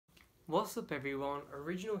What's up everyone,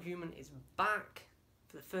 Original Human is back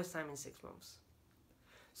for the first time in 6 months.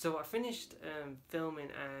 So I finished filming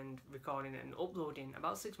and recording and uploading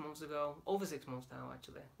about 6 months ago, over 6 months now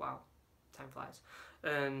actually, wow, time flies.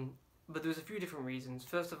 But there was a few different reasons.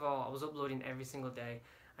 First of all, I was uploading every single day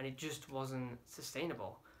and it just wasn't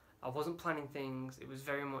sustainable. I wasn't planning things, it was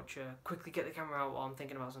very much quickly get the camera out while I'm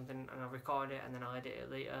thinking about something and I'll record it and then I'll edit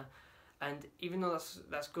it later. And even though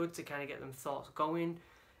that's good to kind of get them thoughts going,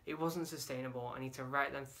 it wasn't sustainable. I need to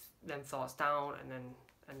write them thoughts down and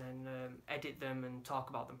then edit them and talk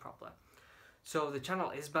about them properly. So the channel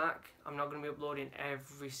is back. I'm not going to be uploading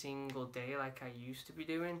every single day like I used to be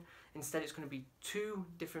doing. Instead, it's going to be 2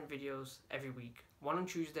 different videos every week. One on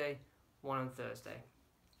Tuesday, one on Thursday.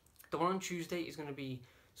 The one on Tuesday is going to be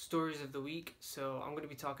stories of the week. So I'm going to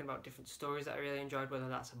be talking about different stories that I really enjoyed, whether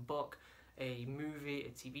that's a book, a movie, a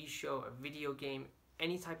TV show, a video game,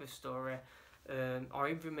 any type of story. Or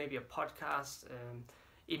even maybe a podcast.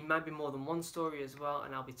 It might be more than one story as well,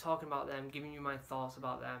 and I'll be talking about them, giving you my thoughts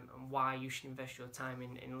about them and why you should invest your time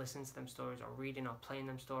in listening to them stories or reading or playing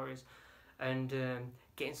them stories, and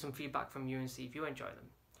getting some feedback from you and see if you enjoy them.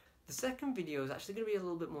 The second video is actually going to be a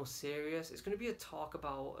little bit more serious. It's going to be a talk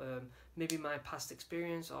about maybe my past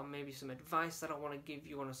experience or maybe some advice that I want to give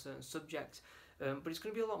you on a certain subject. But it's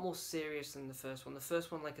going to be a lot more serious than the first one. The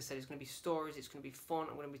first one, like I said, is going to be stories. It's going to be fun.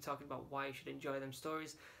 I'm going to be talking about why you should enjoy them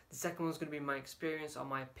stories. The second one is going to be my experience or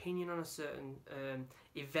my opinion on a certain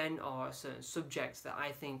event or a certain subject that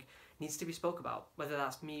I think needs to be spoke about. Whether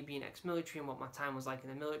that's me being ex-military and what my time was like in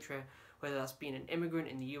the military, whether that's being an immigrant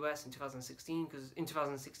in the US in 2016, because in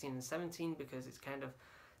 2016 and 17, because it's kind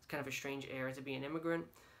of a strange era to be an immigrant.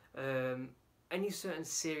 Any certain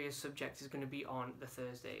serious subject is going to be on the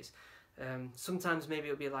Thursdays. Sometimes maybe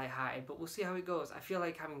it'll be light-hearted, but we'll see how it goes. I feel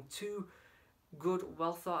like having 2 good,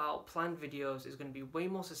 well thought out, planned videos is going to be way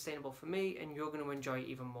more sustainable for me, and you're going to enjoy it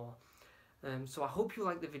even more. So I hope you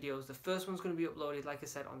like the videos. The first one's going to be uploaded, like I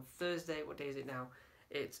said, on Thursday. What day is it now?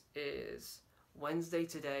 It is Wednesday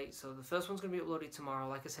today, so the first one's going to be uploaded tomorrow.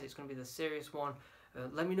 Like I said, it's going to be the serious one.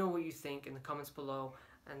 Let me know what you think in the comments below,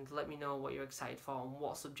 and let me know what you're excited for and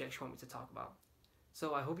what subjects you want me to talk about.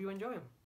 So I hope you enjoy them.